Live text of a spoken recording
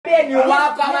niambie ni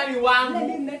wako ama ni wangu.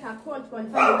 Let me make a call to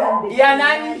confirm that. Ya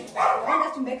nani? I want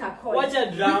us to make a call. Wacha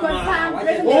drama.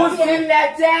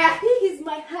 Usilete. He is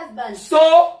my husband. So,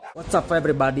 what's up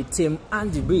everybody, team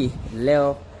Andy B.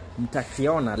 Leo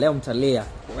mtakiona, leo mtalia.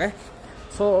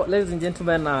 So ladies and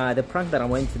gentlemen, the prank that I'm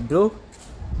going to do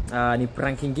ni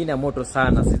prank ingine moto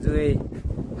sana. Sijui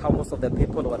how most of the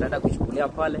people wataenda kuchukulia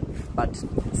pale, but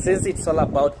since it's all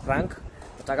about prank,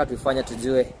 nataka tuifanye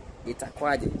tujue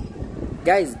itakwaje.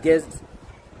 Guys, guess,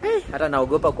 hata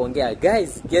naogopa kuongea.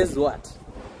 Guys, guess what?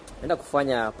 Naenda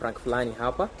kufanya prank fulani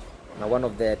hapa na one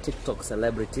of the TikTok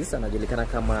celebrities anajulikana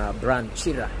kama brand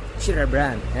Chira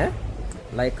brand,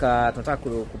 like tunataka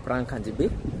kuprank Andy B,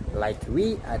 like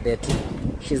we are dating.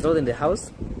 She's not in the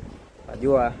house.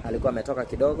 Najua alikuwa ametoka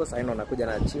kidogo, sasa ndo anakuja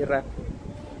na Chira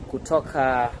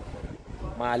kutoka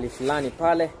mahali fulani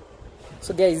pale.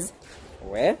 So guys,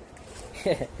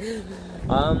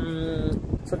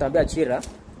 so tambia Chira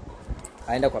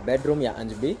aenda kwa bedroom ya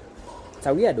Andy B. It's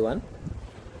a weird one.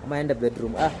 Ama aenda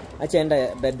bedroom. Acha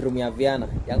enda bedroom ya Viana.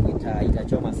 Yangu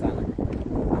itachoma sana.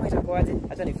 Ama itakuwaje?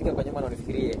 Acha nifike kwa nyuma na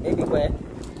nifikirie. Maybe kwa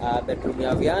bedroom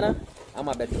ya Viana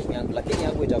ama bedroom yangu, lakini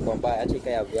yangu itakuwa mbaya. Acha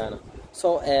ikae ya Viana.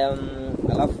 So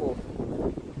alafu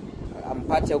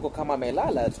ampate huko kama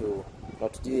amelala tu. Na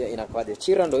tujue inakwaje.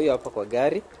 Chira ndo hiyo hapa kwa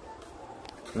gari.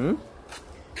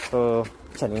 So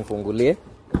acha nimfungulie.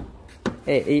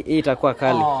 Hii itakuwa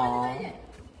kali.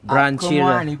 Brand Chira.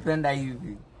 kama nipenda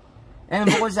hivi.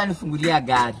 Mbona nifungulia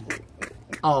gari?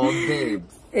 Oh babe.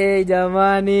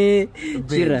 Jamani.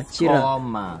 Chira.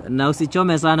 Na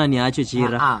usichome sana niache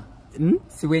Chira.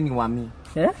 Siwe ni wami.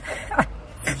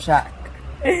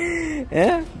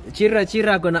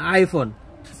 Chira kuna iPhone.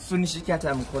 Sunishike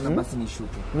hata mkono basi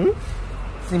nishuke.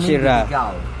 Chira.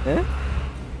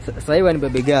 Sasa hivi ni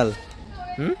baby girl.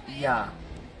 Yeah.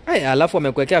 Alafu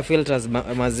amekuwekea filters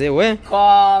mazee we.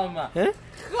 Koma.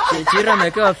 Chira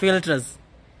amewekewa filters.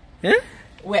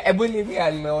 We ebu leave me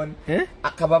alone.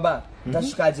 Akababa,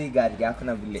 tashukaje gari yako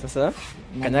na vile. Sasa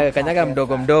kanyaga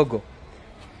mdogo.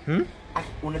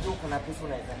 Unajua kuna pesa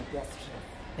unaweza nipea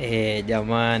stress.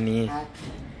 Jamani.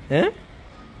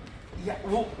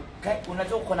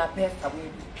 Unajua kuna pesa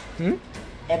wewe.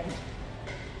 Ebu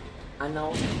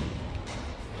anao.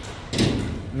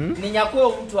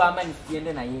 Ninyakue mtu ama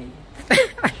nisiende na yeye.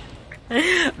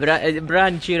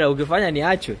 Brand Chira ukifanya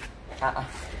niachwe.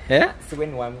 Siwe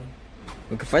ni wami.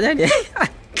 Ukifanya ni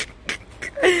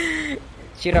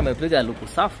Chira amepiga luku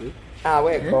safi.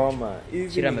 We koma.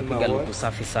 Chira amepiga luku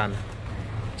safi sana.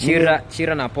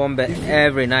 Chira na pombe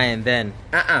every now and then.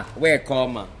 We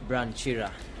koma. Brand Chira.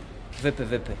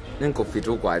 Vipi. Niko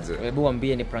fitu kwaje. Hebu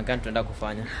ambie ni prank gani tunaenda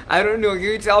kufanya. I don't know,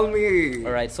 you tell me.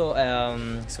 Alright, so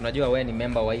unajua wewe ni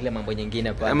member wa ile mambo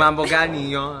nyingine pale. Mambo gani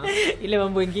hiyo? Ile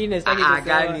mambo nyingine sitaki kusema.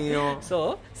 Gani hiyo?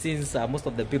 So since most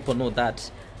of the people know that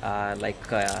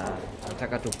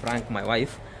nataka to prank my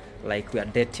wife, like we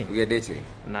are dating.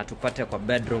 Na tupate kwa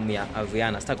bedroom ya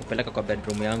Aviana. Sitaki kupeleka kwa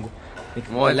bedroom yangu.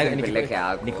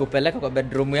 Nikupeleka kwa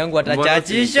bedroom yangu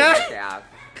atachachisha.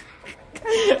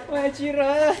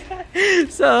 Chira.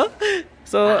 So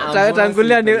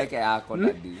tangulia ni peleke yako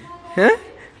dadi.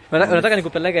 Unataka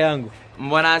nikupeleke yangu?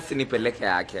 Mbona si nipeleke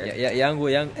yake? Yangu.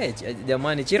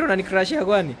 Jamani, Chira unanicrashia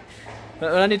kwani?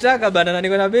 Unanitaka bana na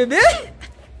niko na baby.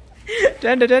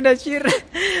 Twende Chira.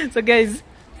 So guys,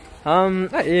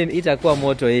 itakuwa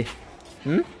moto hii.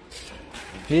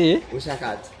 Hii?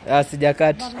 Ushakata.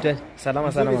 Sijakata.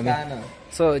 Salama sana mami.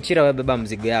 So Chira wewe beba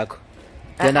mzigo yako.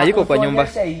 Tena yuko kwa nyumba.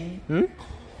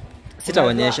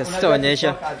 Sitaonyesha.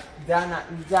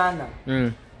 Jana.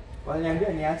 Waliambia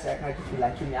niache akaki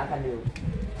lakini aka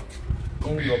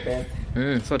ndio pesa.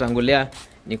 So tangulia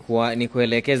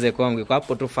nikuelekeze kwangu. Iko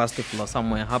hapo tu first floor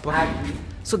somewhere hapa.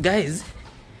 So guys,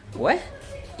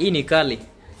 hii ni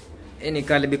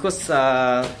kali because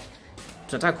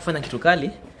tunataka kufanya kitu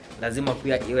kali, lazima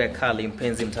pia iwe kali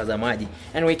mpenzi mtazamaji.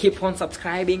 And we keep on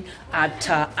subscribing at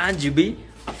Andy B.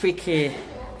 Afike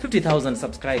 50,000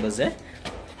 subscribers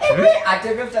At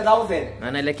 50,000.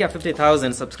 Anaelekea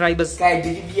 50,000 subscribers.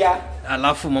 Kaidibia.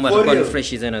 Alafu mama atakuwa ni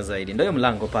fresh zena zaidi. Ndio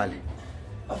mlango pale.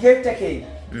 50k.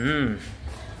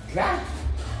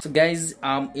 So guys,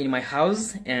 in my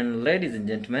house, and ladies and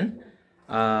gentlemen,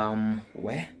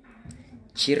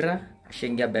 Chira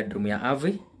ashaingia bedroom ya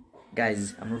Avi.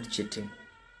 Guys, I'm not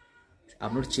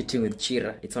cheating with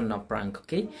Chira. It's not a prank,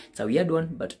 okay? It's a weird one,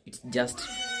 but it's just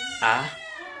a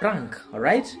prank,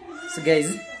 alright? So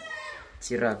guys,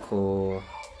 Chira ako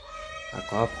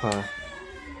hapa.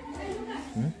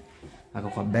 Ako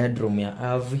kwa bedroom ya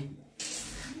Avi.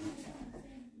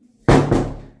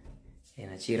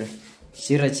 Na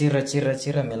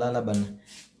Chira melala bana.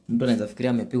 Mtu anaweza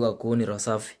fikiria amepigwa kuni roho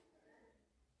safi.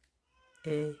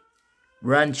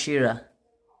 Brand Chira.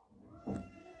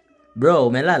 Bro,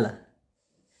 umelala?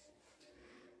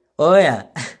 Oya.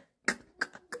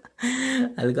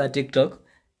 Alikuwa TikTok.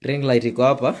 Ring light iko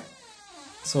hapa.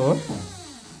 So,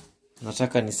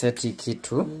 nataka ni seti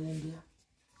kitu.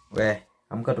 We,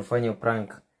 amka tufanye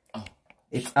prank.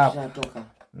 It's up. Shatoka.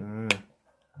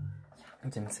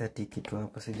 Acha ni seti kitu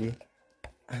hapa sijui.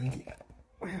 Angi.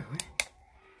 Wewe.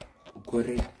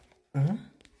 Ukore.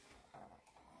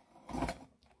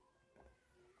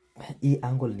 Hii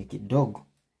angle ni kidogo.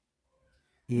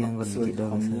 Hii angle ni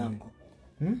kidogo sana.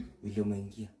 Vile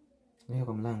umeingia. Wewe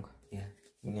kwa mlango. Yeah.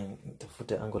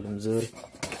 Nitafute angle mzuri.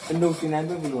 Ndio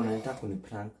usiniambie vile unataka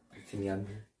kuniprank.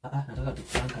 Usiniambie. Nataka tu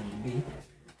prank and be.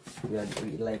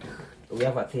 We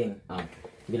have a thing.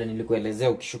 Bila nilikuelezea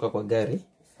ukishuka kwa gari.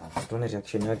 Tuone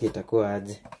reaction yake itakuwa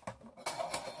aje.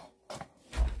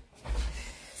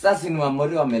 Sasa ni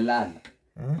Wamori wamelala.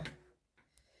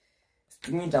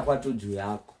 Mimi nitakuwa tu juu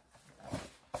yako.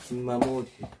 Si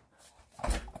Wamori.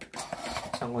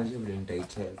 Changoje vile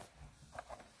nitaicheza.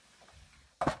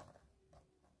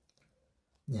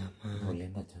 Jamaa.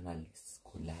 Ulienda journalist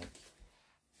school yake.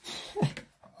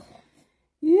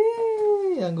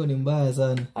 Yango ni mbaya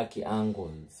sana. Aki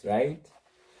angles, right?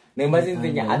 Na imagine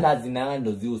zenye hata zinanga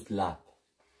ndo zi uslap.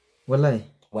 Wallahi.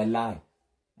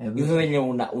 Hizo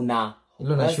zenye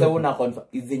sasa una confirm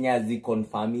zenye zi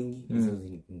confirming hizo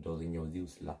ndo zenye zi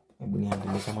uslap. Hebu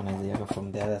niangalie kama naweza yaka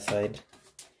from the other side.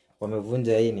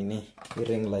 Wamevunja hii nini? Hii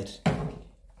ring light.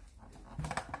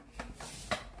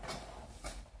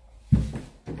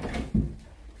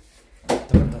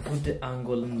 Tafute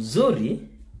angle mzuri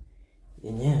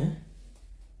yenyewe.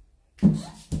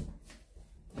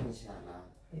 Inshallah.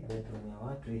 Bedroom ya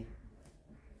watu hii.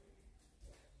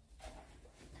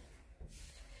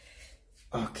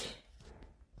 Okay.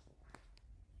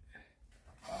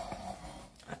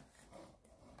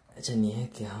 Acha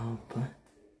niweke hapa.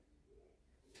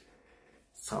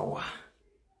 Sawa.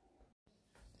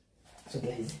 So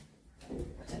guys,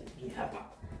 acha niweke hapa.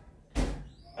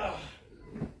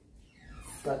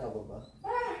 Saka baba.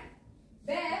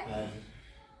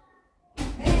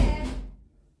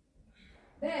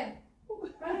 Babe.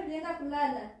 Kwani unaenda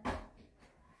kulala?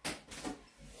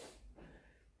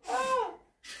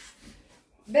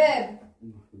 Babe.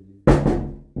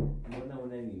 Mbona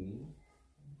una nini?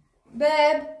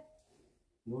 Babe.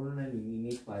 Mbona una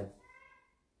nini kwa?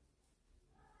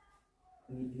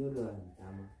 Ni diodo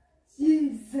anatama.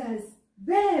 Jesus.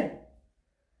 Babe.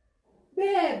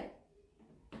 Babe.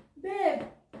 Babe.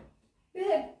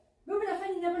 Babe. Babe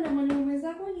unafanya nini hapa na mwanaume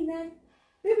zako ni nani?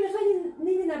 Babe unafanya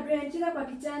nini na Brian Chira kwa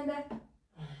kitanda?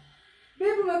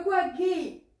 Babe umekuwa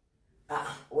gay.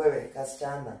 Wewe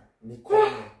kasichana ni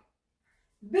kwani?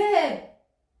 Babe.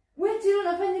 Wewe Chira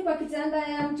unafanya nini kwa kitanda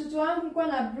ya mtoto wangu kwa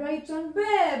na Brighton?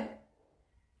 Babe.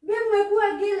 Babe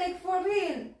umekuwa gay like for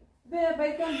real. Babe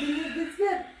I can't believe this.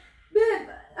 Babe. Babe,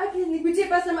 aki nikutie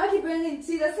pasa maki Brian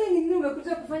Chira. Sasa ni nini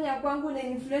umekuja kufanya kwangu na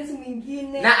influence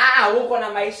mwingine? Na uko na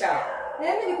maisha.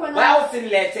 Mimi niko na Wewe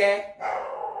usinilete.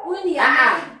 Wewe ni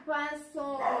a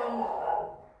person.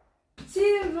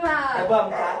 Chira. Eba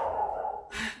mka.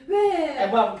 Babe.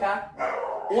 Eba mka.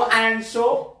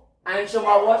 Ansho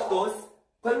ma watch those.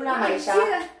 Kwa nini una maisha?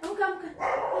 Chira,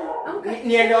 amka.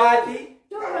 Niende wapi?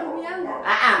 Toka kwa ndugu yangu.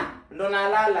 Ndo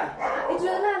nalala.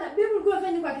 Itulala. Babe ulikuwa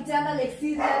unafanya kwa kitanda like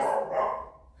serious.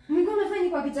 Mlikuwa unafanya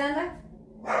kwa kitanda?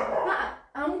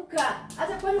 Amka.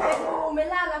 Hata kwani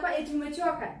umelala kwa eti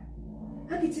umechoka?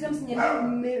 Haki Chira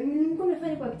msinyelewe mlikuwa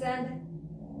unafanya kwa kitanda.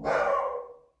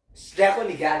 Shida yako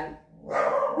ni gani?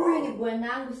 Huyu ni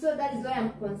bwanangu, so that is why I'm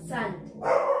concerned.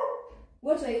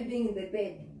 What are you doing in the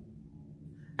bed?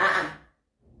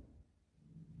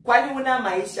 Kwani una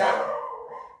maisha?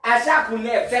 Asha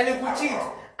kule, tell kucheat.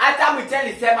 Hata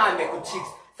mteli sema amekucheat.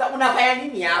 Sasa unafanya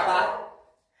nini hapa?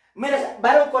 Mimi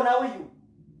bado uko na huyu.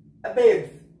 Babes.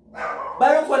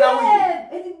 Bado uko na huyu.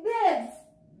 It's babes.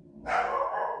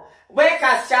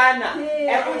 Weka sana.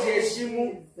 Hebu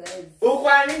jiheshimu. Uko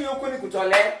nini huko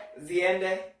nikutolee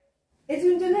ziende? Eti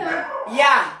unitolewa?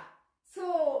 Yeah. So,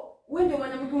 wewe ndio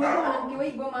mwanamke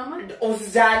wewe mama?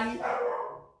 Usijali.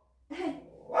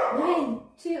 Nani?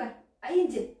 Chira,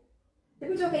 nje.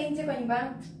 Hebu toka nje kwa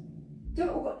nyumba.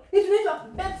 Toka huko. Eti unaitwa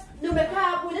babes, ndio umekaa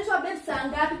hapo, unaitwa babes saa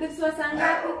ngapi? Babes wa saa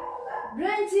ngapi?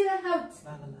 Brian Chira out.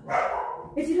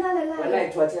 Eti lala. Wala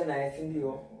tuache na yeye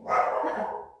ndio.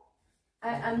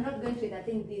 I'm not going to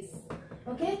entertain this.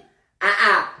 Okay?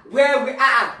 Wewe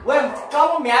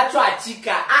kama umeachwa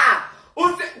achika.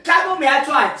 Kama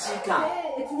umeachwa achika.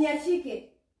 Eti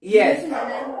niachike. Yes.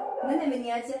 Nani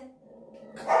ameniacha?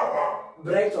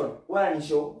 Brighton, wana ni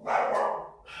show.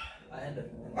 Aenda.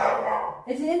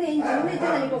 Eti nende nje, mimi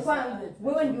tena niko kwangu.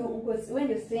 Wewe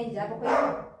ndio stranger hapa kwa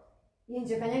hiyo.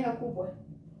 Nje kanyanga kubwa.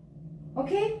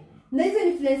 Okay? Na hizo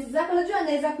influence zako unajua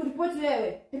anaweza kuripoti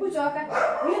wewe. Hebu choka.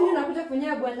 Wewe ndio unakuja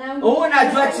kufanyia bwanangu.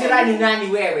 Unajua Chira ni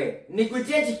nani wewe?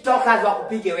 Nikutie TikTokers wa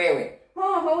kupige wewe.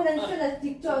 Unanishona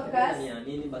TikTokers.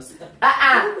 Nini basi?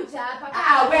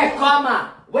 We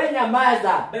koma. We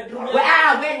nyamaza.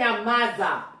 We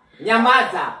nyamaza.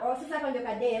 Nyamaza. Sasa hapa ndio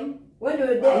kadem. Wewe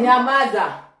ndio dem.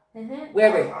 Nyamaza.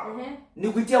 Wewe.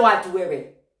 Nikutie watu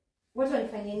wewe. Watu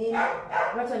wanifanyia nini?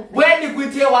 Wewe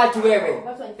nikutie watu wewe.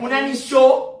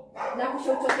 Unanishow na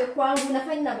kushotoke kwangu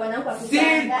unafanya na bwanangu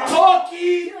akutanda.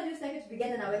 Sitoki. Sio ndio sitaki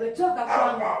tupigane na wewe. Toka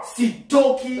kwangu.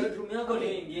 Sitoki. Bedroom yako ni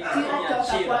nyingine.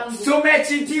 Toka kwangu.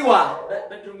 Umechitiwa.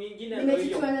 Bedroom nyingine ndio.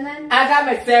 Nimechitiwa na nani? Aka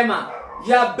amesema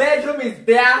your bedroom is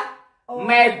there.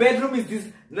 My bedroom is this.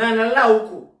 Na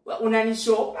huku.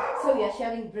 Unanishow. So we are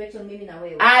sharing Brighton mimi na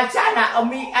wewe. Achana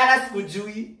ana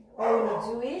sikujui.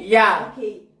 Unijui? Yeah.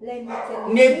 Okay. Let me tell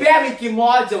you. Nipe wiki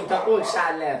moja utakuwa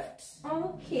usha left.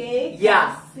 Okay.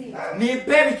 Yeah.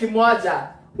 Nipe wiki moja.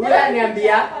 Huyu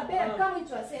ananiambia. Come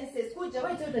into a senses. Kuja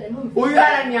wewe tu ndio mimi. Huyu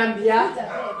ananiambia.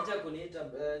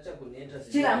 Acha kuniita.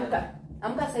 Chira amka.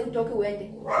 Amka sasa utoke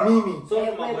uende. Mimi. So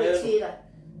mambo yenu. Chira.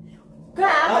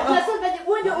 Kaa, tunasema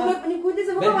wewe ndio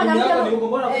nikuulize mbona mwanamke ni uko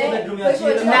mbona kwa bedroom ya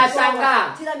Chira?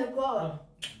 Nashangaa. Chira amekoa.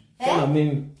 Sema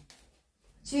mimi.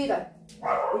 Chira.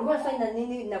 Ulikuwa unafanya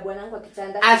nini na bwanangu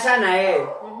akitanda? Achana yeye.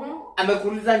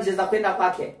 Amekuuliza nje za kwenda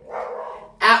kwake.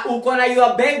 Uko na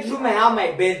your bedroom, I have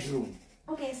my bedroom.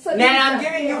 Okay, so and I'm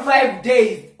giving you 5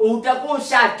 days. Utakuwa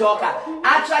ushatoka.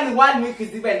 Actually 1 week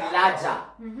is even larger.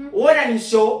 Uona ni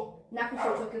show? Na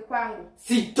kushotoke kwangu.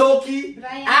 Sitoki.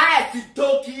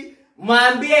 Sitoki.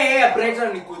 Mwambie yeye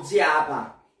Brighton nikujia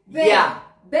hapa. Yeah.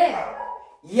 Babe.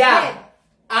 Yeah.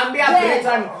 Ambia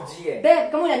Brighton nikujie. Babe,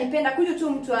 kama unanipenda kuja tu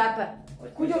mtu hapa.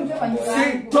 Kuja mtu kwa nyumba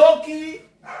yangu. Sitoki.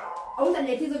 Au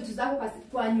utaniletea hizo vitu zako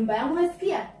kwa nyumba yangu,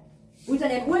 umesikia?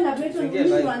 Utaniambia na Brighton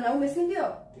mimi wanaume, si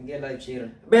ndio? Ingia live Chira.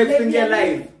 Babes, ingia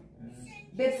live.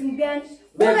 Babes ni gani?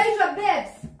 Unaitwa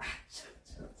babes.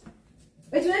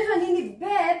 Wewe unaitwa nini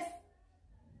babes?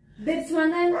 Babes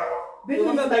wanani? Wewe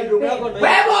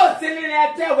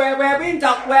usinilete wewe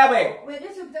binta wewe.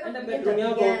 Enda bedroom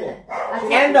yako huko.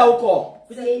 Enda huko.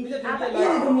 Hii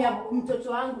ni room ya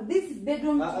mtoto wangu. This is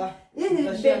bedroom. Hii ni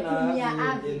bedroom ya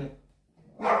Hubby.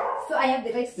 So I have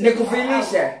the right to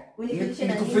Nikufilishe.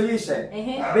 Nikufilishe.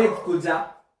 Babe kuja.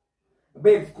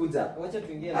 Babe kuja. Wacha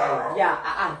tuingie live.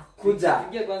 Yeah, kuja.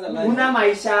 Tuingie kwanza live. Una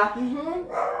maisha.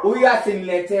 Huyu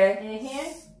asinilete.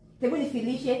 Hebu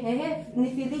nifilishe.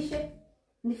 Nifilishe.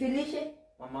 Nifilishe.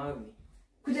 Mama Hubby.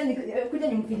 Kuja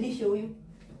nimfilishe huyu.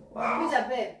 Kuja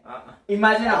babe.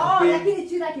 Imagine akupe. Lakini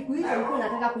Chira akikuita ulikuwa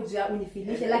unataka kuja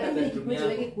unifilishe, lakini mimi nikikuita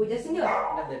wewe kuja, si ndio?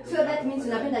 So that means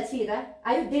unapenda Chira.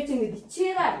 Are you dating with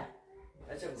Chira?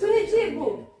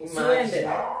 Sunijibu. Imagine.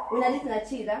 Unadate na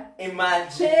Chira?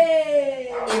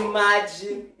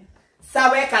 Imagine.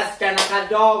 Sawe kasichana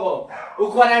kadogo.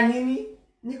 Uko na nini?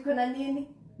 Niko na nini?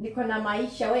 Niko na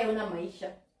maisha, wewe una maisha.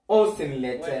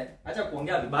 Usinilete. Acha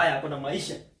kuongea vibaya, ako na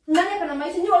maisha. Nani ako na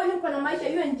maisha? Niwe wewe uko na maisha,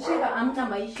 yeye ni Chira hamna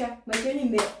maisha. Maisha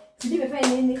yenu sijui nimefanya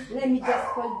nini. Let me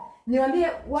just call.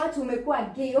 Niwaambie watu umekuwa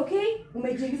gay, okay?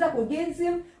 Umejiingiza kwa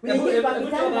gayism. Unaingia kwa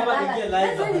kitanda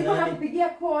bala. Sasa nilikuwa nakupigia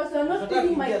calls, so I'm not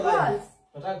taking my calls.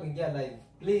 Nataka kuingia live.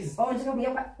 Please. Nataka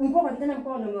kuingia kwa kitanda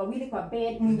mko na wawili kwa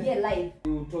bed, muingie live.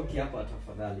 Utoki hapa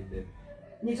tafadhali babe.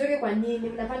 Nitoke kwa nini?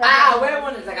 Mnapanda. Wewe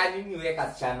unataka nini wewe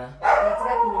kasichana?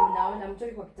 Nataka kinyi mnaona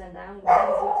mtoke kwa kitanda yangu. That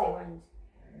is what I want.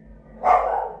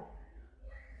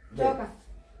 Toka.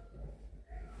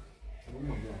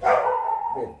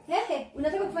 Hey,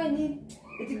 unataka kufanya nini?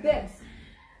 Eti babes.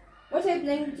 What are you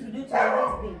planning to do to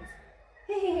these things?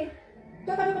 Hey.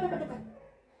 Toka.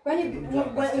 Kwani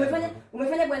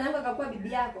umefanya bwanangu akakuwa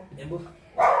bibi yako?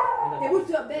 Hebu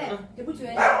tu babe. Hebu tu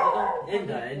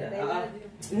enda.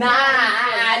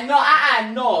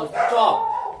 No, stop.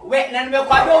 Wewe na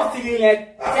nimekwambia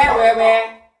usinilete wewe.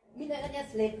 Mimi ndani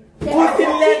slave.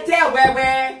 Usinilete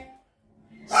wewe.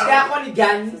 Shida yako ni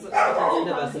gani?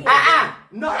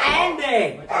 No,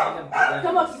 aende.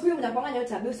 Kama ukikuyu mnapanga na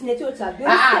tabia, usinilete tabia.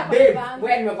 Babe,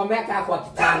 wewe nimekwambia kaa kwa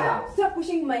kitanda. Stop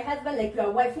pushing my husband like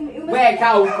your wife. Wewe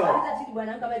kaa huko. Unataka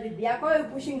bwana kama bibi yako, wewe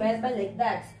pushing my husband like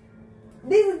that.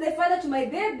 This is the father to my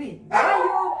baby. Why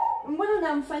you mbona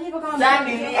unamfanyia hivyo kama mama?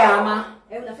 Sasa ama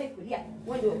unafai kulia.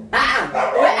 Wewe ndio.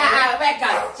 Weka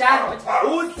chana.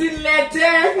 Usilete.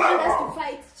 You want us to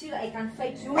fight, Chira, I can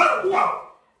fight you. Yeah.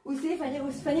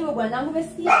 Usifanye bwanangu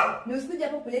umesikia? Ni usikuje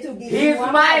hapo kuleta ugeni. He's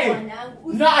mine.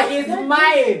 No, he's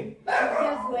mine.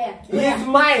 He's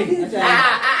mine.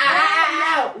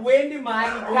 Wendi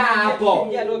mali hapo.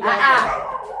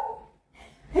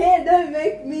 Hey, don't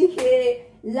make me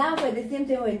laugh at the same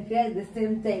time and cry at the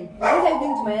same time. What are you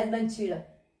doing to my husband, Chira?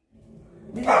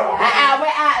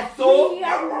 So we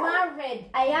are married.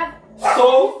 I have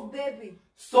so this baby.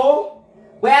 So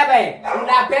wewe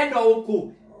unapenda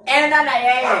huku. Enda na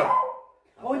yeye.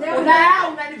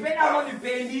 Unanipenda au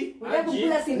unipendi?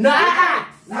 No,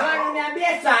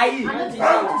 niambie sahi. I'm not going to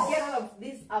get out of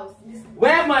this house.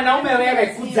 Wewe mwanaume wewe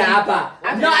kuja hapa.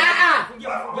 No,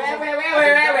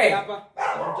 wewe.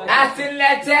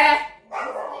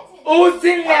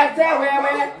 Usinilete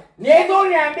wewe. Niego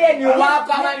niambie ni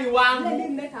wako ama ni wangu. Let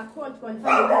me make a call to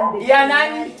confirm the ya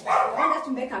nani? I want us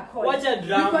to make a call. Watch a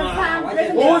drama.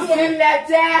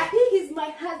 Usinilete. He is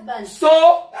my husband. So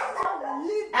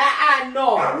Leave.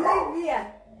 No. Leave here.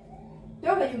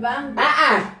 Toka nyumbani.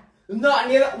 No,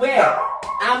 wewe.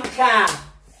 Amka.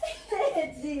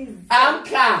 Jeez.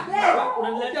 Amka.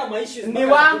 Unaniletea maisha. Ni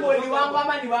wangu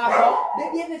ama ni wako?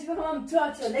 Baby yetu kama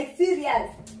mtoto, like serious.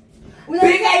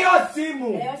 Piga hiyo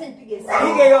simu. Wacha nipige simu.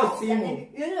 Piga hiyo simu.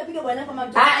 Yeye anapiga bwana kama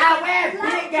mtoto. Wewe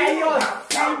piga hiyo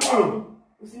simu.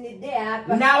 Usinidee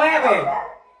hapa. Na wewe.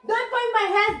 Don't call my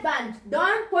husband.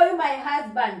 Don't call my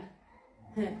husband.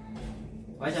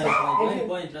 Wacha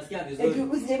boy tunasikia vizuri.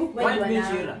 Usijaribu kubali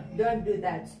bwana. Don't do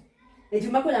that.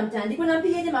 Mako na mtandiko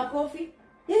nampigaje makofi?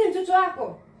 Yeye mtoto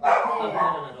wako.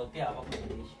 Anatokea hapa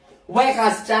kunisha. Wewe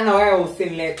kasichana wewe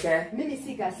usinilete. Mimi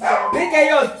si kasichana. Piga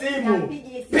hiyo simu.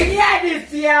 Piga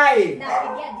DCI.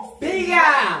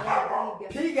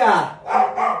 Piga.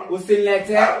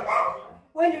 Usinilete.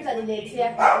 Wewe ndio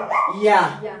utaniletea.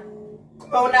 Yeah.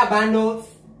 Una bundles.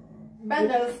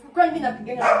 Kwa nini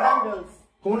napiga bundles?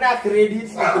 Una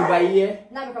credit nikubaie.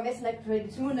 Na nikwambia sina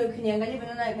credit. Mbona ukiniangalia hivyo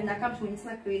naona na account mwenye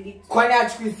sina credit. Kwani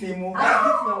achukui simu?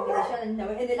 Tunaongeleshana nini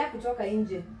nawe? Endelea kutoka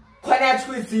nje. Kwani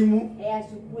achukui simu?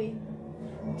 Achukui.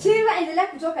 Chira, endelea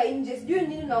kutoka nje. Sijui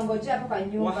nini unaongojea hapo kwa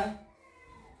nyumba.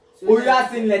 Huyu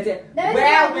asinilete.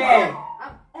 Wewe.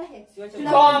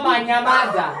 Koma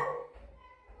nyamaza.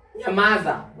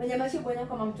 Wenyamashi bwana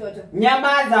kama mtoto.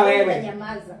 Nyamaza wewe.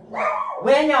 Nyamaza.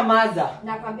 Wewe nyamaza.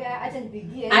 Nakwambia acha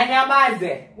nipigie.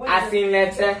 Anyamaze.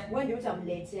 Asinilete. Wewe ndio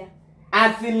utamletea.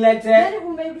 Asinilete. Yaani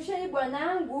umerudisha ni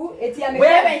bwanangu eti amekuwa.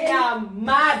 Wewe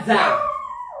nyamaza.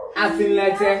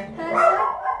 Asinilete.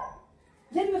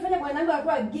 Yaani umefanya bwanangu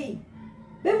akuwa gay.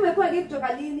 Wewe umekuwa gay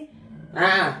kutoka lini?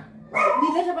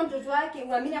 Nileta kwa mtoto wake,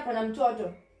 uamini ako na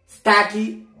mtoto.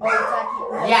 Staki.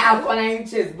 Ya akona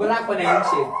inches, bora akona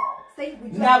inches.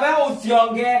 Na wewe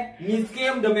usiongee,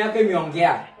 nisikie mdomo yako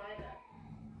imeongea.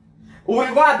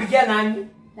 Ulikuwa unapigia nani?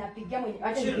 Napigia mwenye.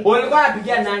 Ulikuwa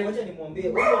unapigia nani? Wacha nimwambie,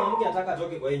 wewe mwanamke anataka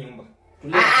atoke kwa hii nyumba.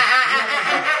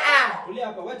 Tulia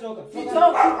hapa, wewe toka.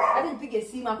 Sitoki. Hata nipige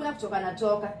simu, hakuna kutoka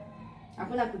natoka.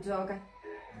 Hakuna kutoka.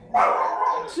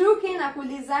 Chuki na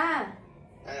kuuliza.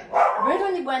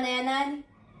 Wewe ni bwana ya nani?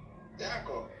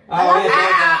 Yako.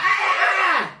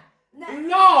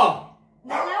 No.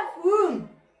 Na alafu.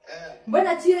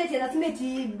 Mbona Chira eti anasema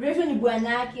eti Breton ni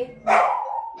bwanake?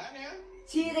 Nani?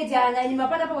 Chira jana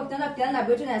nimepata hapo kutana na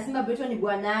Breton anasema Breton ni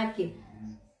bwanake.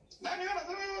 Nani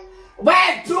anasema hivyo?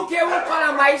 Wewe tuke uko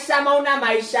na maisha ama una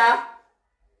maisha?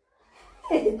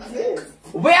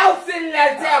 Wewe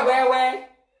usinilete wewe.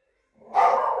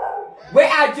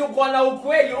 Wewe ajuko na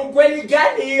ukweli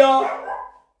gani hiyo? Wewe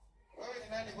ni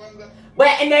nani kwanza?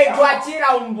 Wewe inaitwa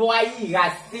Chira umbwa hii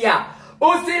ghasia.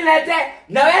 Usilete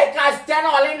na wewe kasichana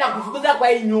wale na kufukuza kwa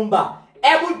hii nyumba.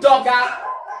 Hebu toka.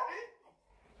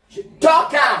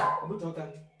 Toka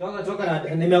na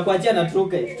nimekuachia na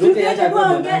truke. Truke acha kwa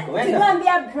mwanako. Wenda.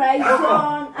 Niambia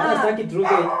Brighton. Sitaki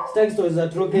truke. Sitaki stories za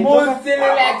truke.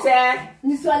 Musilete.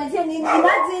 Niswalizie nini?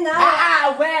 Imagine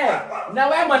wewe. Na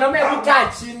wewe mwanaume ukaa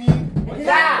chini.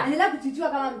 Endelea kutitua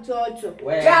kama mtoto.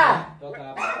 Toka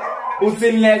hapa.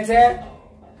 Usilete.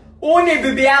 Uni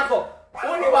bibi yako.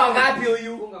 Uni wangapi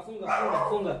huyu?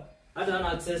 Funga. Hata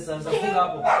hana access sasa. Funga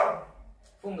hapo.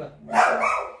 Funga.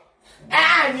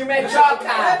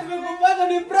 Nimechoka. Tumekupata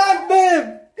ni prank, babe.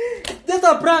 Just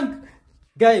a prank.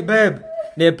 Guy, babe.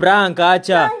 Ni prank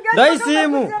acha. Ndio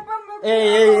simu.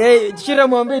 Hey, Chira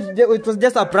mwambie it was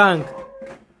just a prank.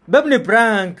 Babe ni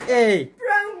prank. Hey.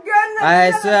 Prank gana.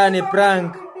 I swear ni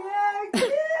prank.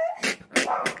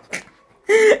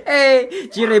 Hey,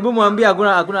 Chira hebu mwambie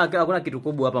hakuna kitu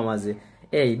kubwa hapa maze.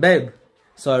 Hey, babe.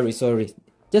 Sorry.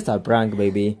 Just a prank,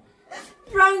 baby.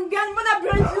 Prank gani? Mbona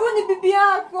prank ni bibi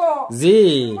yako?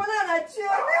 Zii. Mbona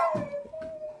anacheka?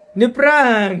 Ni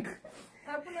prank.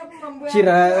 Hakuna mambo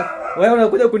Chira, wewe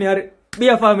unakuja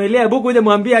kuniharibia familia. Hebu kuja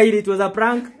mwambia hili it was a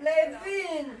prank.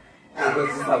 Levin.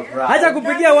 Acha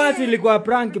kupigia watu ilikuwa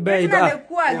prank babe.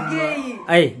 Amekuwa gay.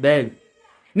 Hey babe.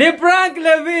 Ni prank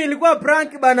Levi, ilikuwa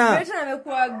prank bana. Wewe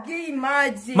amekuwa gay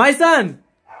maji. My son.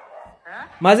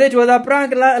 Mazee it was a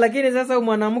prank lakini sasa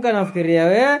mwanamke anafikiria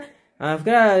wewe.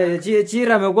 Anafikiria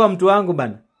Chira amekuwa mtu wangu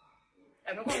bana.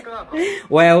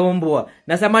 Waya umbwa.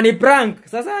 Nasema ni prank.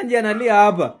 Sasa anje analia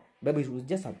hapa. Baby, it was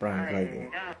just a prank like.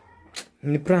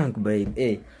 Ni prank babe.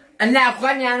 Eh. Ana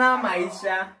kwani ana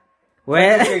maisha.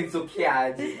 Wewe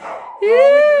Itsokiaje.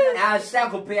 Asha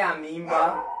kupea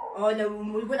mimba. Ona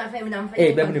ulikuwa unamfanya.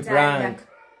 Eh baby ni prank.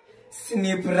 Si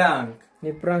ni prank.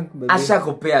 Ni prank baby. Asha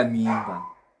kupea mimba.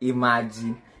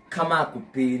 Imagine kama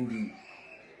akupendi.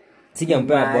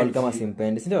 Sijampea ball kama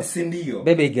simpendi, si ndio? Si ndio?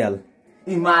 Baby girl.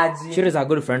 Imagine. Chira is a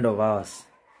good friend of ours.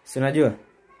 Si unajua?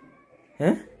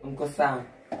 Mko sawa.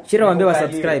 Chira waambie wa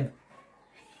subscribe.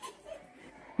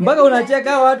 Mpaka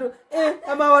unacheka watu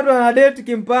ama watu wana date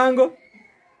kimpango.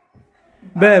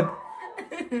 Babe.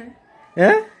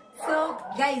 So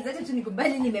guys, acha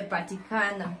tunikubali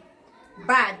nimepatikana.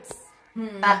 But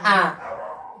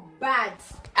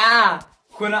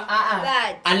kuna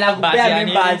But. anakupea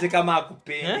mimba aje kama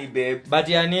akupendi babe. But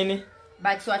ya nini?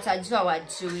 But watajua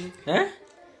wajui.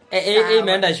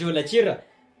 Imeenda shule Chira.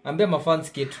 Ambia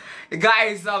mafans kitu.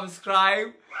 Guys,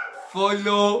 subscribe,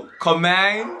 follow,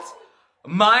 comment.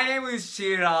 My name is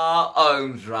Chira.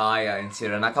 I'm Ryan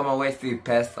Chira. Na kama wewe si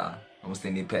pesa,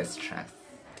 usinipe stress.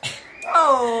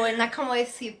 Oh, na kama wewe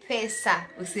si pesa,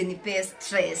 usinipe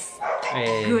stress.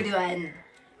 Good one.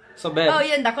 So babe. Oh,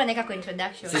 hiyo ndakuwa naeka kwa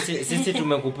introduction. Sisi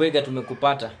tumekupiga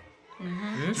tumekupata.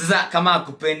 Sasa kama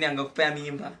akupendi angekupea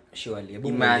mimba. Surely.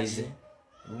 Imagine.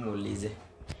 Muulize.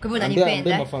 Kwa hivyo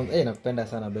unanipenda? Mafans, nakupenda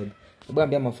sana babe. Hebu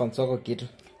ambia mafans wako kitu.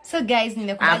 So guys,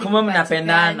 nimekubali. Kama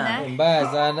mnapendana.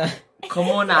 Mbaya sana.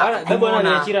 Come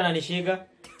on. Chira ananishika.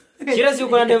 Chira si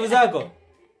uko na ndevu zako?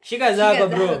 Shika zako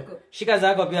bro. Shika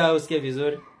zako pia usikie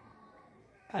vizuri.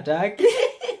 Ataki.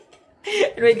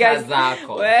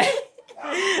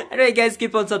 Anyway guys,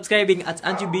 keep on subscribing at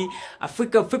Angie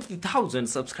Africa 50,000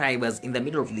 subscribers in the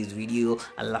middle of this video.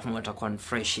 Alafu mtakuwa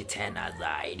fresh tena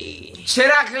zaidi.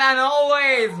 Chira clan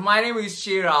always. My name is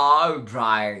Chira.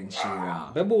 Brian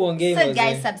Chira. Babu uongee So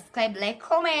guys, subscribe, like,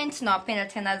 comment. Nawapenda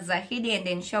tena zaidi and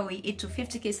ensure we hit to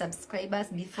 50k subscribers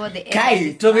before the end.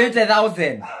 Guys, to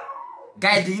 50,000.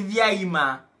 Guys, divya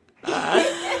ima.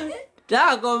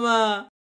 Takoma.